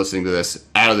parent and you're listening to this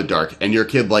out of the dark, and your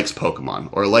kid likes Pokemon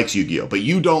or likes Yu-Gi-Oh, but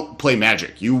you don't play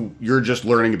Magic. You're just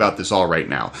learning about this all right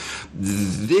now.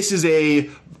 This is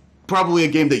probably a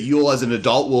game that you as an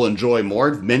adult will enjoy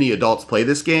more. Many adults play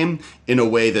this game in a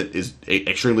way that is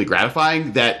extremely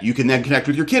gratifying, that you can then connect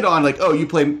with your kid on, you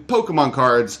play Pokemon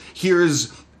cards,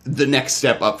 here's the next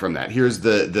step up from that. Here's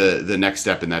the next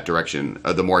step in that direction,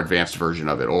 the more advanced version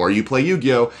of it. Or you play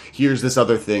Yu-Gi-Oh, here's this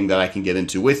other thing that I can get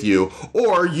into with you.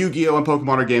 Or Yu-Gi-Oh and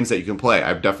Pokemon are games that you can play.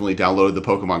 I've definitely downloaded the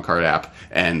Pokemon card app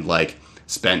and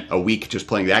spent a week just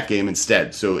playing that game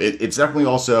instead. So it's definitely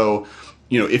also,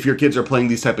 if your kids are playing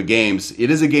these type of games, it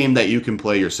is a game that you can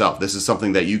play yourself. This is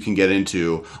something that you can get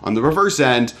into. On the reverse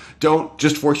end, don't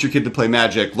just force your kid to play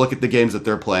Magic. Look at the games that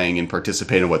they're playing and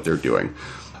participate in what they're doing.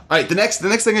 All right, the next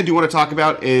thing I do want to talk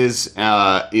about is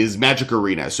Magic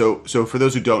Arena. So for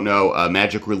those who don't know,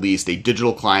 Magic released a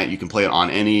digital client. You can play it on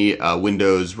any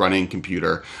Windows running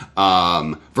computer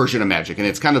version of Magic, and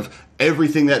it's kind of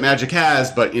everything that Magic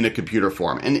has, but in a computer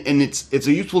form. And it's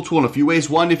a useful tool in a few ways.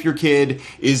 One, if your kid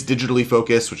is digitally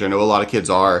focused, which I know a lot of kids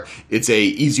are, it's a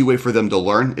easy way for them to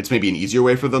learn. It's maybe an easier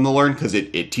way for them to learn because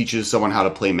it teaches someone how to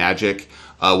play Magic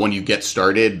when you get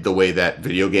started the way that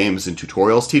video games and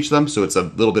tutorials teach them. So it's a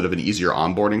little bit of an easier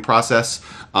onboarding process,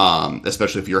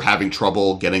 especially if you're having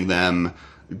trouble getting them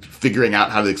figuring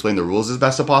out how to explain the rules as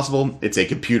best as possible. It's a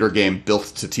computer game built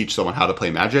to teach someone how to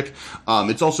play Magic.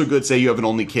 It's also good, say you have an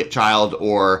only child,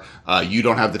 or you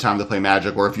don't have the time to play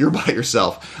Magic, or if you're by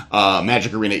yourself,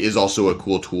 Magic Arena is also a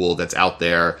cool tool that's out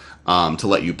there to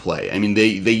let you play. I mean, they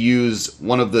use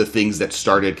one of the things that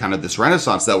started kind of this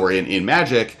renaissance that we're in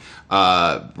Magic,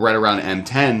 right around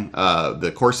M10,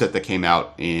 the core set that came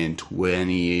out in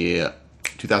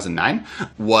 2009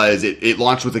 was it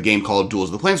launched with a game called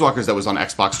Duels of the Planeswalkers that was on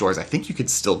Xbox stores. I think you could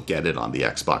still get it on the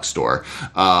Xbox store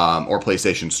or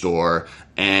PlayStation store.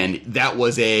 And that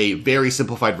was a very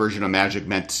simplified version of Magic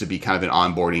meant to be kind of an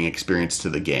onboarding experience to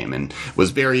the game, and was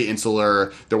very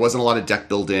insular. There wasn't a lot of deck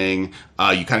building.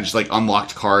 You kind of just like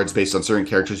unlocked cards based on certain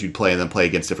characters you'd play and then play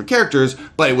against different characters.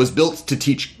 But it was built to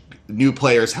teach new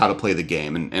players how to play the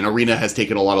game, and Arena has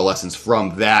taken a lot of lessons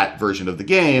from that version of the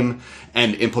game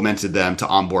and implemented them to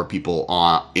onboard people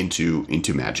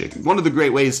into Magic. One of the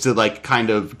great ways to like kind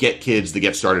of get kids to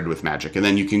get started with Magic, and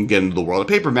then you can get into the world of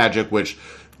paper Magic, which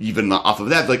even off of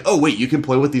that, like, oh wait, you can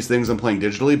play with these things I'm playing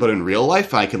digitally, but in real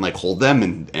life I can like hold them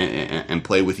and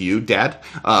play with you, Dad,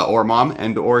 or Mom,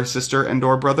 and or sister, and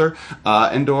or brother,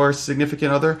 and or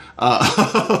significant other,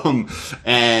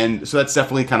 and so that's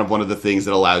definitely kind of one of the things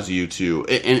that allows you to,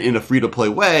 in a free to play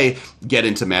way, get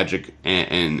into Magic,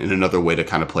 and in another way to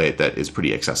kind of play it that is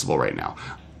pretty accessible right now.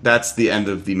 That's the end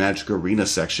of the Magic Arena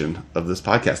section of this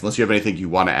podcast. Unless you have anything you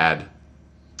want to add.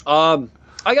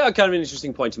 I got kind of an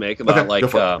interesting point to make about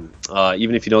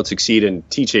even if you don't succeed in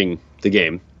teaching the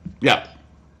game. Yeah.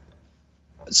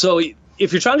 So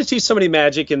if you're trying to teach somebody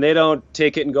Magic and they don't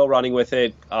take it and go running with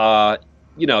it,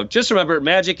 just remember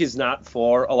Magic is not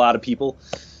for a lot of people.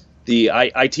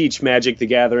 I teach Magic the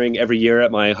Gathering every year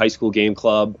at my high school game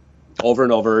club over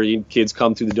and over. Kids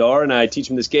come through the door and I teach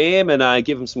them this game and I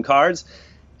give them some cards,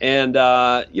 and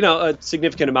a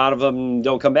significant amount of them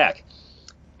don't come back,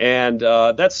 and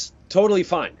that's totally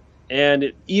fine.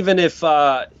 And even if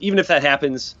that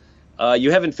happens,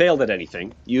 you haven't failed at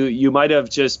anything. You might have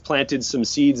just planted some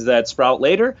seeds that sprout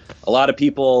later. A lot of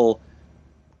people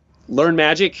learn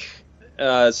Magic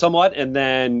somewhat, and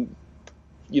then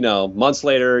months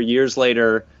later, years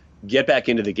later, get back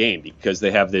into the game because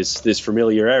they have this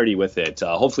familiarity with it.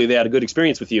 Hopefully they had a good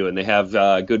experience with you, and they have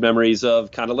good memories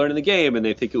of kind of learning the game, and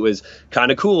they think it was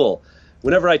kind of cool.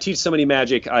 Whenever I teach somebody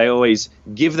Magic, I always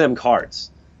give them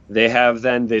cards. They have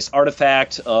then this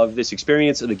artifact of this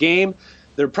experience of the game.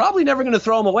 They're probably never going to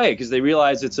throw them away because they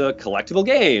realize it's a collectible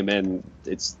game and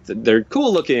they're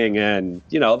cool looking, and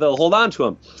they'll hold on to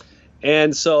them.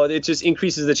 And so it just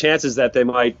increases the chances that they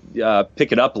might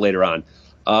pick it up later on.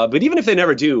 But even if they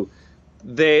never do,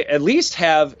 they at least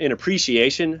have an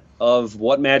appreciation of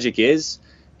what Magic is.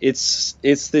 It's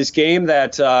this game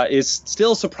that is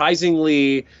still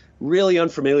surprisingly really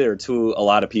unfamiliar to a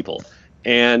lot of people,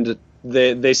 and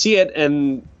they see it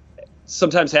and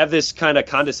sometimes have this kind of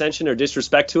condescension or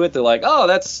disrespect to it. They're like, oh,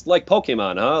 that's like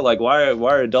Pokemon, huh? Like, why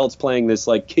are adults playing this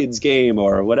like kids game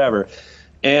or whatever?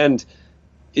 And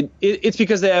it's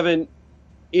because they haven't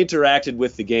interacted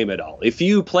with the game at all. If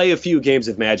you play a few games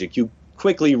of Magic, you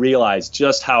quickly realize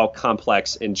just how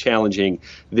complex and challenging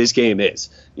this game is.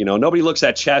 Nobody looks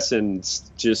at chess and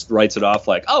just writes it off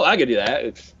like, oh, I could do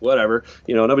that, whatever.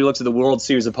 Nobody looks at the World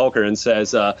Series of Poker and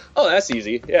says, oh, that's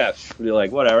easy. Yeah, you're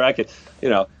like, whatever, I could,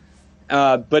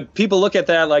 but people look at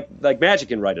that like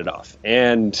Magic and write it off.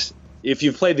 And if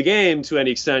you've played the game to any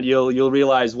extent, you'll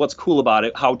realize what's cool about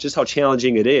it, how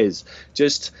challenging it is,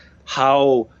 just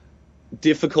how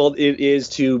difficult it is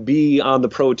to be on the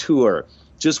pro tour,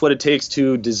 just what it takes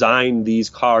to design these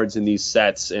cards and these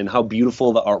sets, and how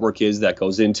beautiful the artwork is that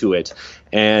goes into it,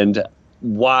 and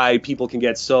why people can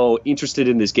get so interested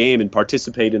in this game and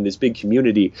participate in this big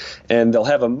community, and they'll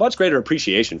have a much greater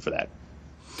appreciation for that.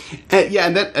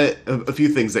 And that a few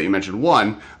things that you mentioned.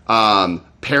 One,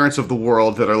 parents of the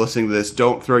world that are listening to this,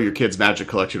 don't throw your kids' Magic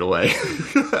collection away.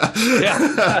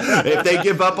 If they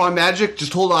give up on Magic,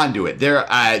 just hold on to it.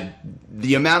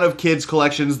 The amount of kids'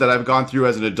 collections that I've gone through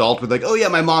as an adult with like, oh yeah,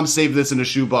 my mom saved this in a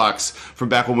shoebox from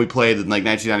back when we played in like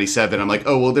 1997. I'm like,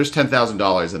 oh well, there's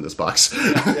 $10,000 in this box.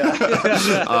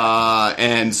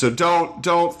 And so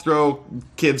don't throw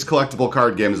kids' collectible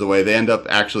card games away. They end up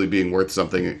actually being worth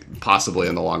something possibly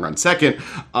in the long run. Second,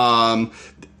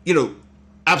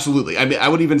 Absolutely. I mean, I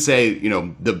would even say, you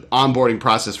know, the onboarding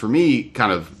process for me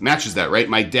kind of matches that, right?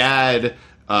 My dad,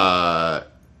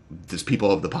 there's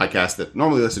people of the podcast that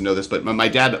normally listen to know this, but my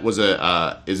dad was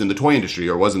is in the toy industry,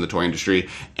 or was in the toy industry,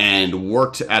 and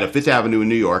worked at a Fifth Avenue in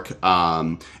New York,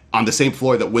 on the same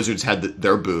floor that Wizards had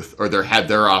their booth, or had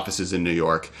their offices in New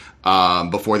York,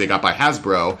 before they got by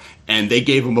Hasbro, and they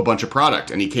gave him a bunch of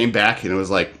product, and he came back, and it was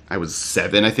like, I was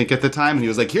 7, I think, at the time, and he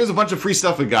was like, here's a bunch of free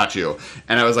stuff we got you,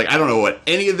 and I was like, I don't know what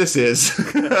any of this is.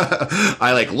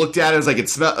 I like looked at it, I was like, it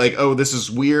smelled like, oh, this is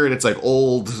weird, it's like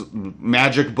old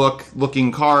magic book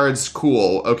looking cards,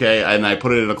 cool, okay, and I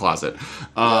put it in a closet.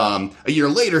 A year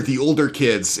later, the older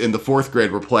kids in the 4th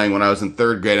grade were playing when I was in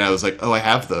 3rd grade, and I was like, oh, I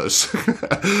have those.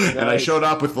 Nice. And I showed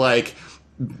up with like,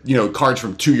 you know, cards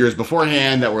from 2 years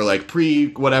beforehand that were like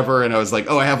whatever, and I was like,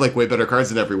 oh, I have like way better cards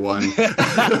than everyone.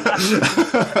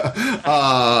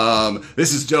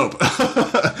 This is dope.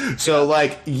 So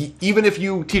like, even if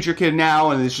you teach your kid now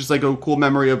and it's just like a cool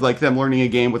memory of like them learning a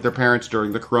game with their parents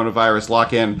during the coronavirus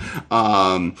lock-in,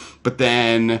 but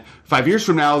then 5 years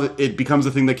from now it becomes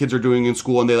a thing that kids are doing in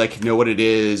school and they like know what it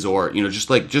is, or, you know, just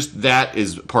that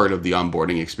is part of the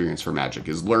onboarding experience for Magic,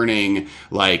 is learning,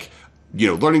 like, you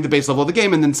know, learning the base level of the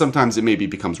game, and then sometimes it maybe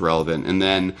becomes relevant. And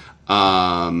then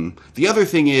the other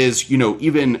thing is, you know,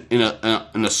 even in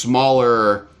a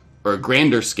smaller or a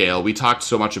grander scale, we talked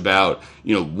so much about,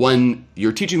 you know, when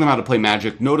you're teaching them how to play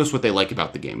Magic, notice what they like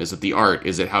about the game. Is it the art?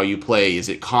 Is it how you play? Is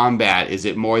it combat? Is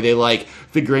it more they like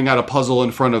figuring out a puzzle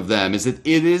in front of them? Is it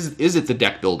the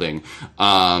deck building?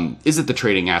 Is it the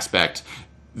trading aspect?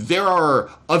 There are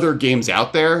other games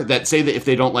out there that say that if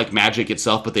they don't like Magic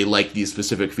itself, but they like these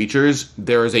specific features,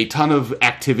 there is a ton of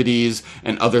activities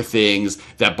and other things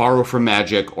that borrow from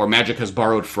Magic, or Magic has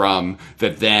borrowed from,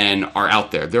 that then are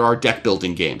out there. There are deck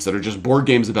building games that are just board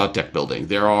games about deck building.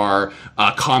 There are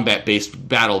combat-based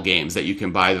battle games that you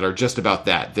can buy that are just about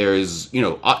that. There's, you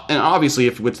know, and obviously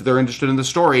if they're interested in the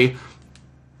story,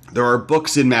 there are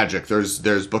books in Magic.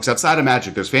 There's books outside of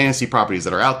Magic. There's fantasy properties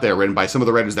that are out there written by some of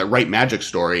the writers that write Magic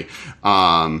story.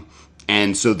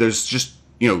 And so there's just,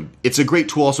 you know, it's a great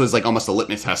tool also as like almost a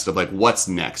litmus test of like, what's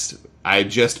next? I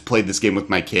just played this game with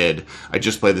my kid. I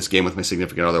just played this game with my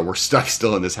significant other. We're stuck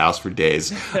still in this house for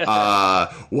days.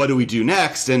 What do we do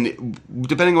next? And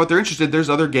depending on what they're interested, there's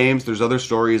other games, there's other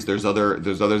stories, there's other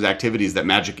activities that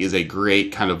Magic is a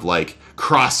great kind of like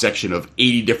cross section of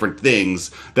 80 different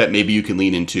things that maybe you can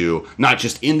lean into, not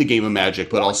just in the game of Magic,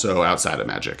 but also outside of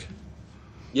Magic.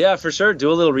 Yeah, for sure.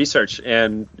 Do a little research,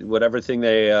 and whatever thing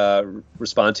they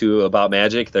respond to about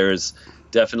Magic, there's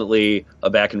definitely a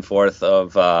back and forth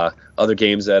of other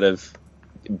games that have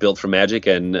built from Magic,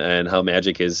 and how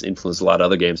Magic has influenced a lot of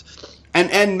other games.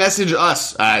 And message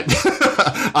us.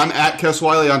 I'm at Kes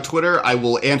Wiley on Twitter. I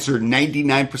will answer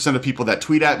 99% of people that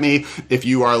tweet at me. If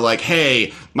you are like,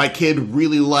 hey, my kid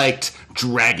really liked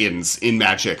dragons in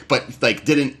Magic, but like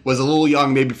was a little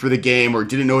young maybe for the game, or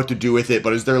didn't know what to do with it,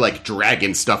 but is there like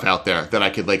dragon stuff out there that I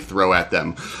could like throw at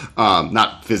them?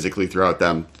 Not physically throw at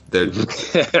them.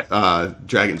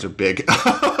 Dragons are big.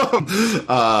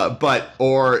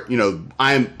 Or, you know,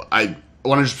 I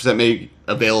 100% made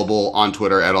available on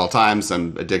Twitter at all times.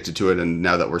 I'm addicted to it, and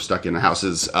now that we're stuck in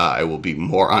houses, I will be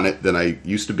more on it than I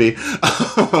used to be.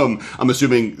 I'm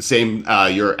assuming same.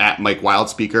 You're at Mike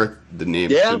Wildspeaker. The name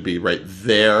should be right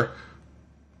there,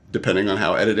 depending on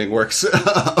how editing works.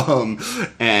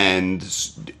 And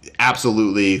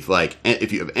absolutely, like,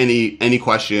 if you have any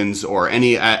questions or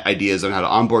any ideas on how to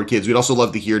onboard kids, we'd also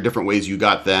love to hear different ways you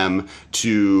got them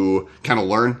to kind of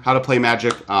learn how to play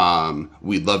Magic.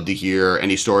 We'd love to hear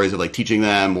any stories of like teaching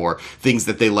them or things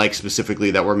that they like specifically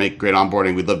that were make great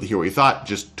onboarding. We'd love to hear what you thought.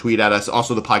 Just tweet at us.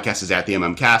 Also, the podcast is at the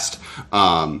MMCast.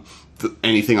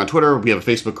 Anything on Twitter. We have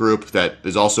a Facebook group that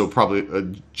is also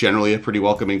probably generally a pretty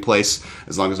welcoming place,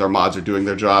 as long as our mods are doing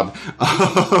their job.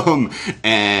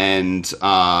 And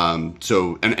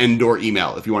or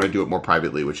email if you want to do it more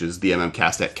privately, which is the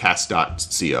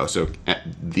mmcast@cast.co. So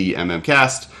the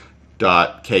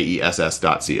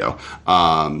mmcast.kess.co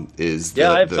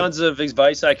I have tons of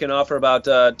advice I can offer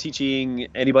about teaching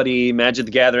anybody Magic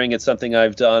the Gathering. It's something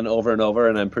I've done over and over,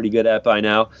 and I'm pretty good at by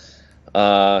now.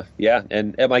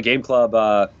 And at my game club,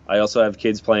 I also have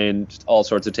kids playing all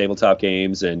sorts of tabletop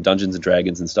games and Dungeons and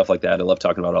Dragons and stuff like that. I love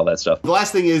talking about all that stuff. The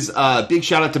last thing is big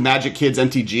shout out to Magic Kids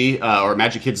MTG or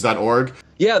Magikids.org.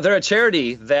 Yeah, they're a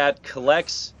charity that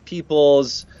collects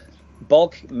people's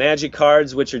bulk Magic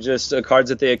cards, which are just cards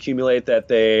that they accumulate that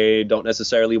they don't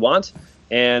necessarily want,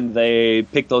 and they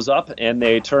pick those up and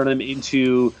they turn them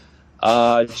into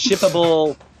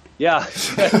shippable. Yeah.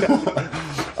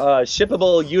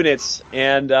 Shippable units,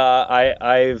 and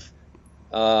I've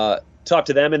talked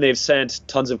to them, and they've sent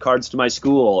tons of cards to my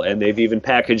school, and they've even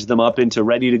packaged them up into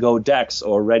ready-to-go decks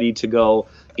or ready-to-go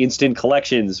instant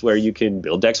collections where you can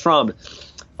build decks from.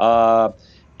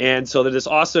 And so they're this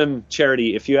awesome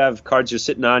charity. If you have cards you're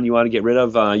sitting on you want to get rid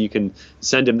of, you can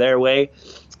send them their way.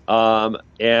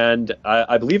 And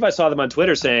I believe I saw them on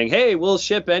Twitter saying, hey, we'll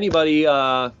ship anybody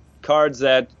cards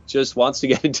that just wants to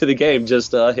get into the game.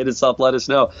 Just hit us up, let us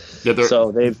know. Yeah,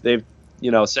 so they've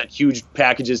sent huge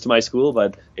packages to my school,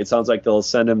 but it sounds like they'll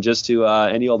send them just to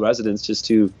any old residents just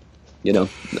to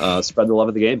spread the love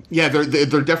of the game. Yeah, they're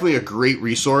definitely a great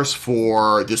resource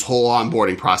for this whole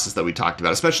onboarding process that we talked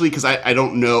about, especially because I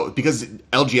don't know, because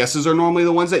LGSs are normally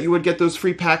the ones that you would get those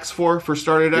free packs for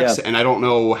starter decks, and I don't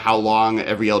know how long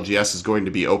every LGS is going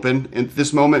to be open at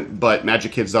this moment, but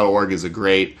Magikids.org is a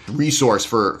great resource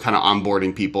for kind of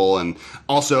onboarding people, and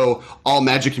also all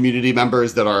Magic community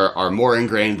members that are more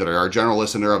ingrained, that are our general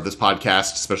listener of this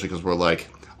podcast, especially because we're like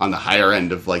on the higher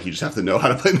end of like, you just have to know how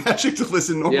to play Magic to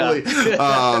listen normally.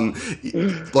 Yeah.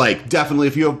 Like definitely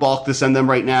if you have bulk to send them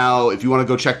right now, if you want to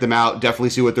go check them out,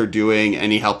 definitely see what they're doing,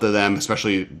 any help to them,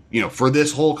 especially, for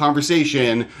this whole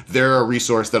conversation, they're a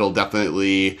resource that'll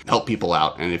definitely help people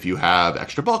out. And if you have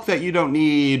extra bulk that you don't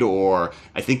need, or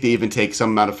I think they even take some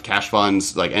amount of cash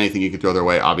funds, like anything you can throw their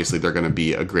way, obviously they're going to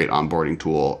be a great onboarding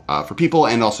tool for people,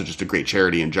 and also just a great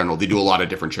charity in general. They do a lot of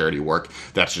different charity work.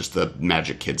 That's just the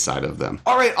Magic Kids side of them.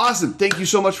 All right. Awesome. Thank you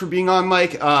so much for being on,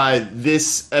 Mike.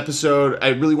 This episode,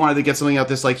 I really wanted to get something out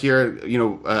this here.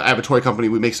 I have a toy company.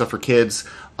 We make stuff for kids,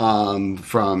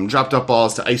 from dropped up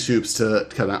balls to ice hoops to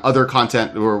kind of other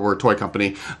content. We're a toy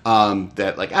company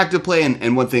that like active play.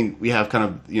 And one thing, we have kind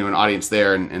of, an audience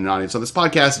there and an audience on this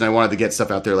podcast. And I wanted to get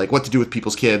stuff out there, like what to do with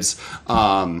people's kids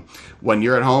when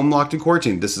you're at home locked in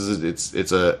quarantine. It's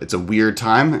a weird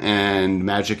time, and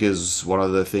Magic is one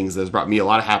of the things that has brought me a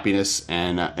lot of happiness.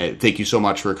 And thank you so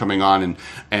much for coming on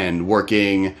and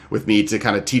working with me to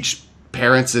kind of teach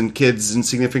parents and kids and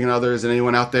significant others and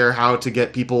anyone out there how to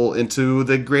get people into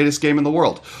the greatest game in the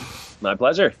world. My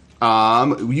pleasure.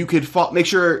 You could make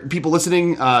sure people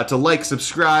listening to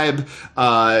subscribe.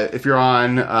 If you're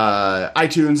on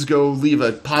iTunes, go leave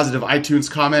a positive iTunes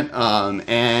comment.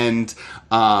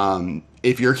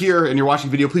 If you're here and you're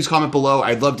watching video, please comment below.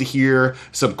 I'd love to hear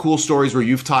some cool stories where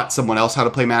you've taught someone else how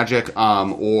to play Magic,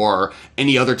 or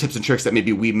any other tips and tricks that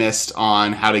maybe we missed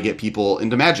on how to get people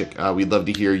into Magic. We'd love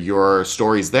to hear your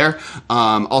stories there.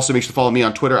 Also, make sure to follow me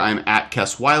on Twitter. I'm at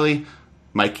Kess Wiley.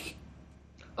 Mike?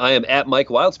 I am at Mike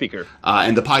Wildspeaker.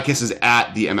 And the podcast is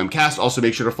at the MMCast. Also,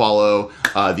 make sure to follow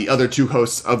the other two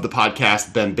hosts of the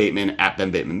podcast, Ben Bateman at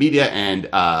Ben Bateman Media, and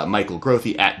Michael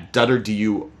Grothy at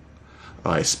Duddard,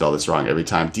 I spell this wrong every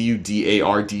time.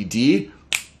 Dudardd.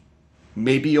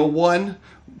 Maybe a 1.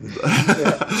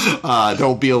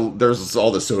 There's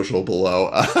all the social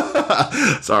below.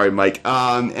 Sorry, Mike.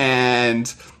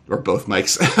 Or both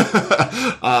Mikes.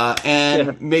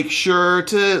 Make sure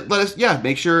to let us,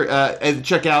 and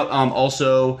check out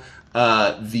also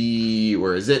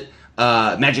where is it?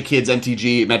 Magikids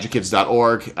MTG,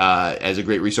 magikids.org as a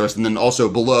great resource. And then also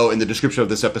below in the description of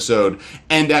this episode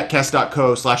and at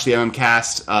cast.co/the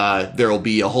there will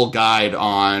be a whole guide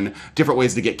on different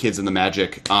ways to get kids into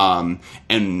Magic, and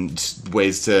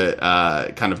ways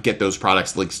to kind of get those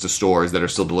products, links to stores that are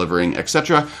still delivering,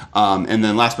 etc. And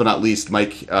then last but not least,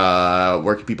 Mike,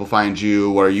 where can people find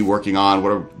you? What are you working on?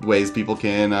 What are ways people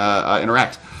can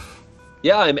interact?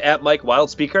 Yeah, I'm at Mike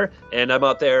Wildspeaker, and I'm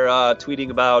out there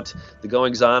tweeting about the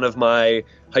goings-on of my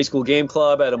high school game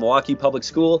club at a Milwaukee Public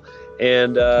School.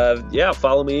 And,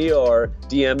 follow me or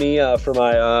DM me for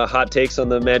my hot takes on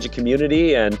the Magic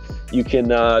community. And you can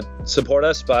support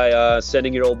us by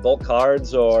sending your old bulk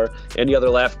cards or any other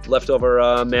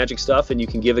leftover Magic stuff. And you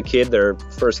can give a kid their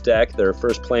first deck, their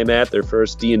first playmat, their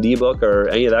first D&D book, or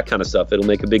any of that kind of stuff. It'll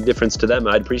make a big difference to them.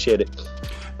 I'd appreciate it.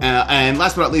 And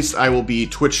last but not least, I will be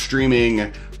Twitch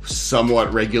streaming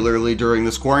somewhat regularly during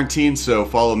this quarantine, so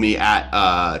follow me at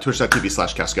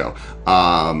twitch.tv/Kesco.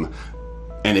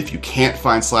 And if you can't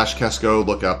find /Kesco,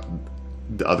 look up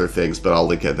the other things, but I'll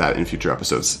link at that in future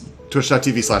episodes.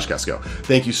 Twitch.tv/Kesco.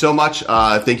 Thank you so much.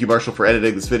 Thank you, Marshall, for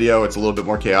editing this video. It's a little bit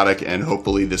more chaotic, and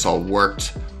hopefully this all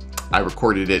worked. I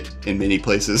recorded it in many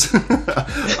places.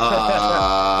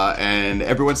 And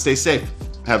everyone stay safe.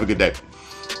 Have a good day.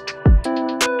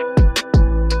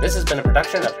 This has been a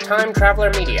production of Time Traveler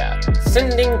Media,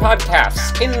 sending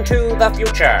podcasts into the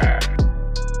future.